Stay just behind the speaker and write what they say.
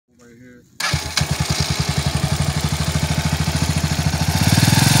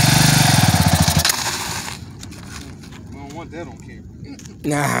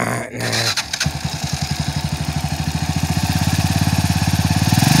Nah.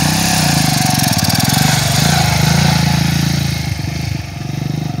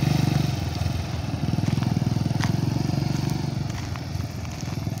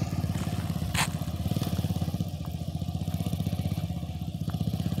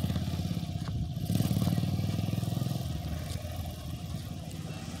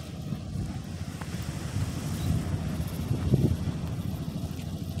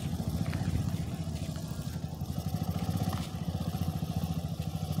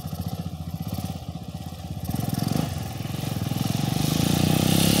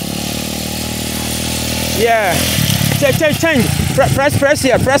 Yeah. Change. Press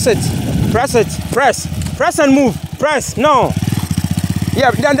here. Press it. Press and move. Press. No. Yeah.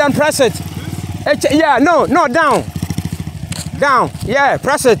 Then press it. Yeah. No. Down. Yeah.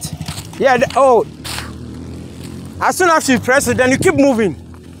 Press it. Yeah. Oh. As soon as you press it, then you keep moving.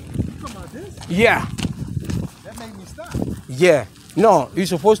 Come on, this? Yeah. That made me stop. Yeah. No. You're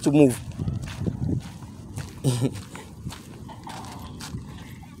supposed to move.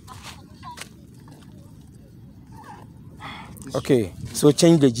 Okay, so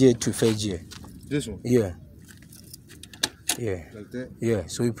change the gear to first gear. This one? Yeah. Like that? Yeah,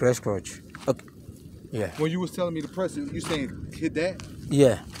 so you press clutch. Okay. Yeah. When you was telling me to press it, you saying hit that?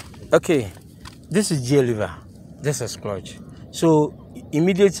 Yeah. Okay, this is gear lever. This is clutch. So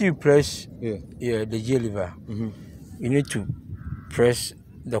immediately you press the gear lever, you need to press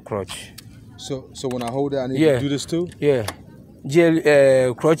the clutch. So when I hold it, I need to do this too? Yeah.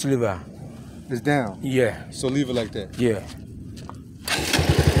 Gear clutch lever. It's down? Yeah. So leave it like that? Yeah.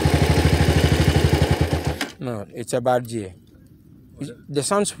 No, it's a bad gear. The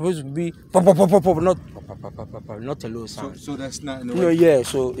sound's supposed to be pop, not a low sound. So that's not in the right. No, yeah.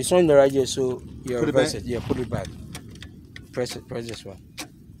 So it's not in the right gear. So you reverse it. Yeah, put it back. Press it. Press this one.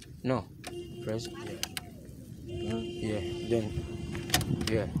 No, press. Yeah. Then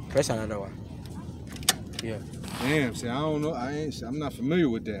press another one. Yeah. Damn. See, I don't know. I'm not familiar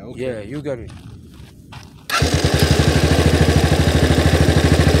with that. Okay. Yeah, you got it.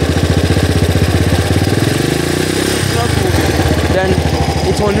 Then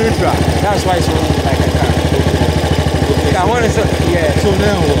it's on neutral. That's why it's on like a car. Okay. I want to say, yeah. So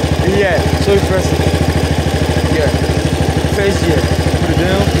now what? Yeah. So you press it. Yeah. First gear. Put it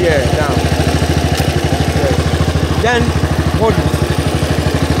down? Yeah, down. Yeah. Then hold it.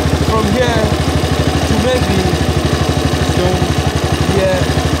 From here to maybe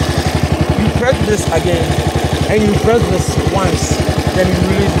you press this again and you press this once. Then you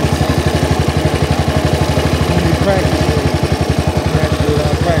release it. And you crank.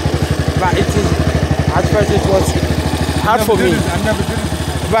 But it is, at first it was hard for me. I never did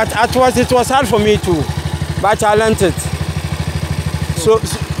it. But at first it was hard for me too. But I learned it.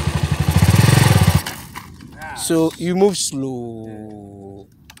 So you move slow.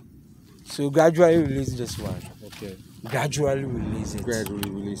 So gradually release this one. Okay. Gradually release it.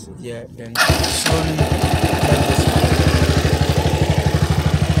 Gradually release it. Yeah, then slowly let this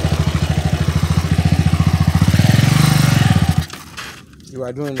one. You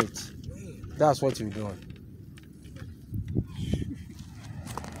are doing it. That's what you're doing.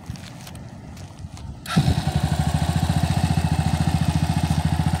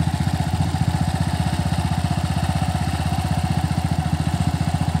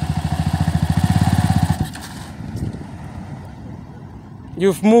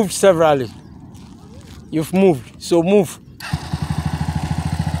 You've moved severally. You've moved, so move.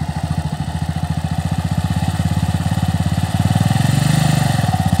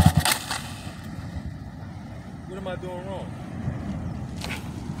 What am I doing wrong?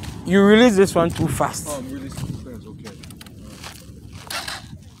 You release this one too fast. Oh, I'm releasing too fast, okay.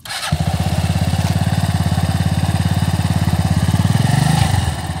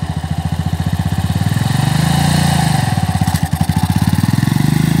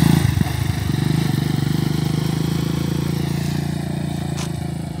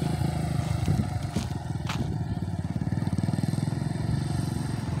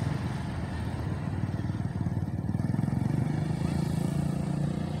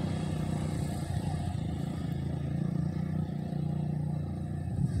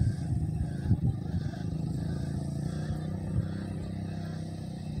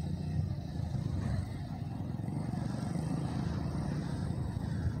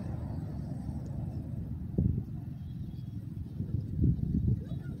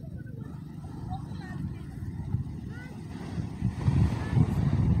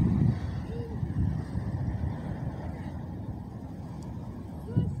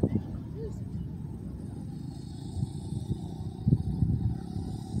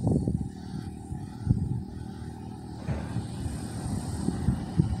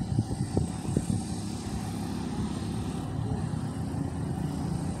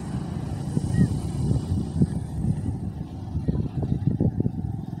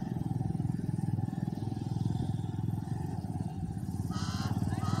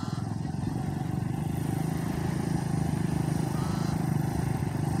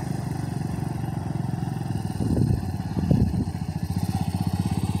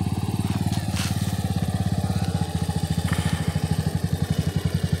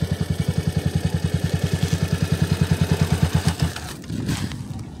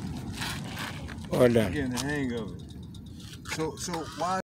 Hold I'm on. getting the hang of it. So why?